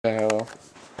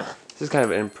This is kind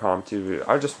of an impromptu video.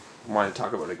 I just wanted to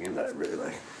talk about a game that I really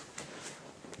like.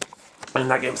 And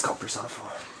that game is called Persona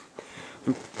 4.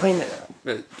 I'm playing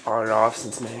it on and off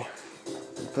since May.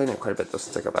 I'm playing it quite a bit though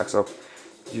since I got back, so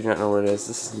if you do not know what it is,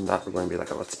 this is not going to be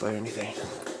like a let's play or anything.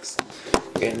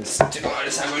 And this took a lot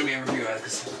of time going to be a review of it,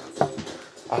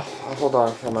 because I'll hold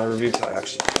on for my review till I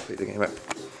actually complete the game, but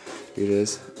here it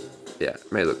is. Yeah,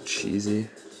 it may look cheesy.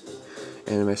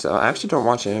 Anime style. I actually don't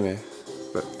watch anime,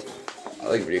 but I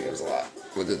like video games a lot.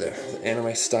 Whether they're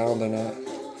anime styled or not.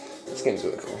 This game's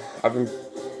really cool. I've been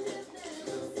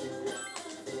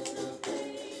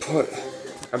put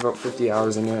about 50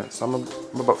 hours into it, so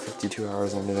I'm about 52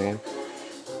 hours into the game.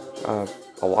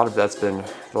 A lot of that's been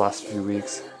the last few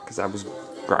weeks, because I was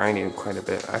grinding quite a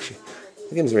bit. Actually,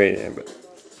 the game's rated M, but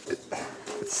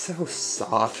it's so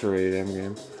soft for rated M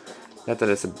game. Not that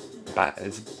it's a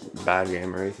bad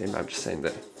game or anything, but I'm just saying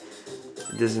that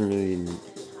it doesn't really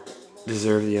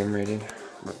deserve the M rating.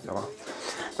 But oh well.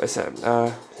 But I said,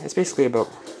 it's basically about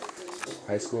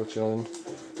high school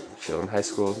high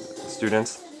school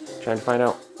students trying to find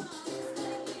out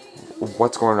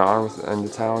what's going on in the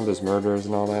town. There's murders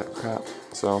and all that crap.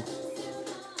 So,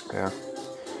 yeah,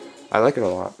 I like it a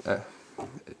lot.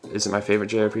 Is it my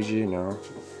favorite JRPG? No.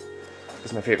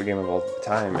 Because my favorite game of all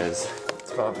time is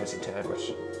Final Fantasy X,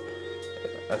 which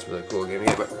that's a really cool game.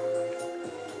 Yeah, but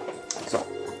so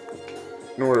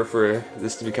in order for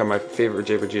this to become my favorite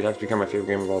JRPG, it'd have to become my favorite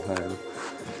game of all time,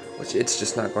 which it's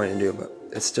just not going to do. But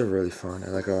it's still really fun. I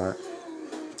like it a lot.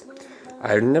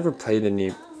 I've never played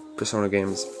any Persona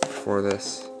games before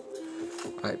this.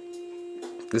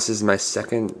 This is my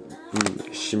second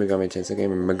Shin Megami Tensei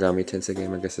game, or Megami Tensei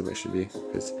game, I guess it should be.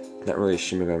 It's not really a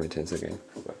Shin Megami Tensei game.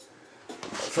 But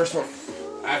the first one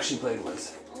I actually played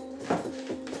was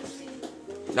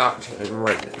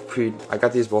I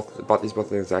got these bought these both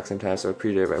at the exact same time, so it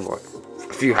predated by what,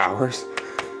 a few hours.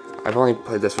 I've only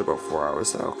played this for about 4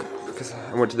 hours though, because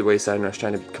I went to the wayside and I was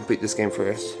trying to complete this game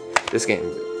first. This game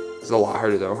is a lot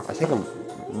harder though. I think I'm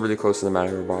really close to the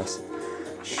Matador boss.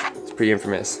 It's pretty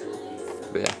infamous.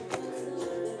 But yeah,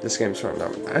 this game's fun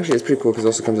though. Actually, it's pretty cool because it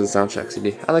also comes with a soundtrack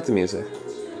CD. I like the music.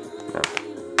 Yeah.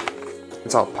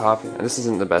 It's all pop, and this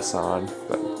isn't the best song,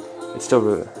 but it's still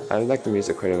really, I like the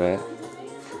music quite a bit.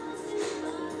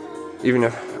 Even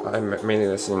if I'm mainly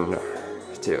listening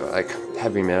to like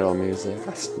heavy metal music,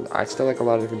 I still like a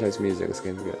lot of different types of music. This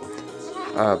game's good.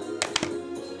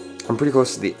 I'm pretty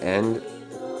close to the end.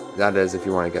 That is, if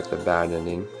you want to get the bad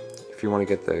ending. If you want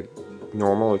to get the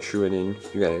normal or true ending,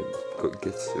 you gotta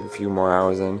get a few more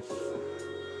hours in.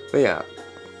 But yeah,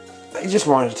 I just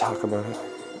wanted to talk about it.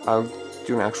 I'll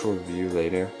do an actual review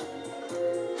later.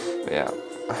 But yeah,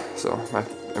 so my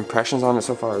impressions on it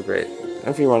so far are great. And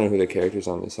if you want to know who the characters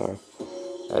on this are,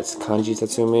 that's Kanji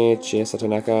Tatsumi, Chie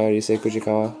Satonaka, Risei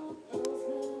Kujikawa,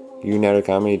 Yu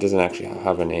Narukami. He doesn't actually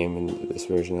have a name in this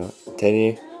version though.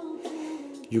 Teddy,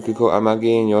 Yukiko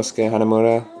Amagi, and Yosuke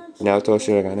Hanamura, Naoto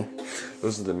Shirogane.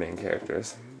 Those are the main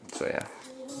characters. So yeah,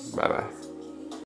 bye bye.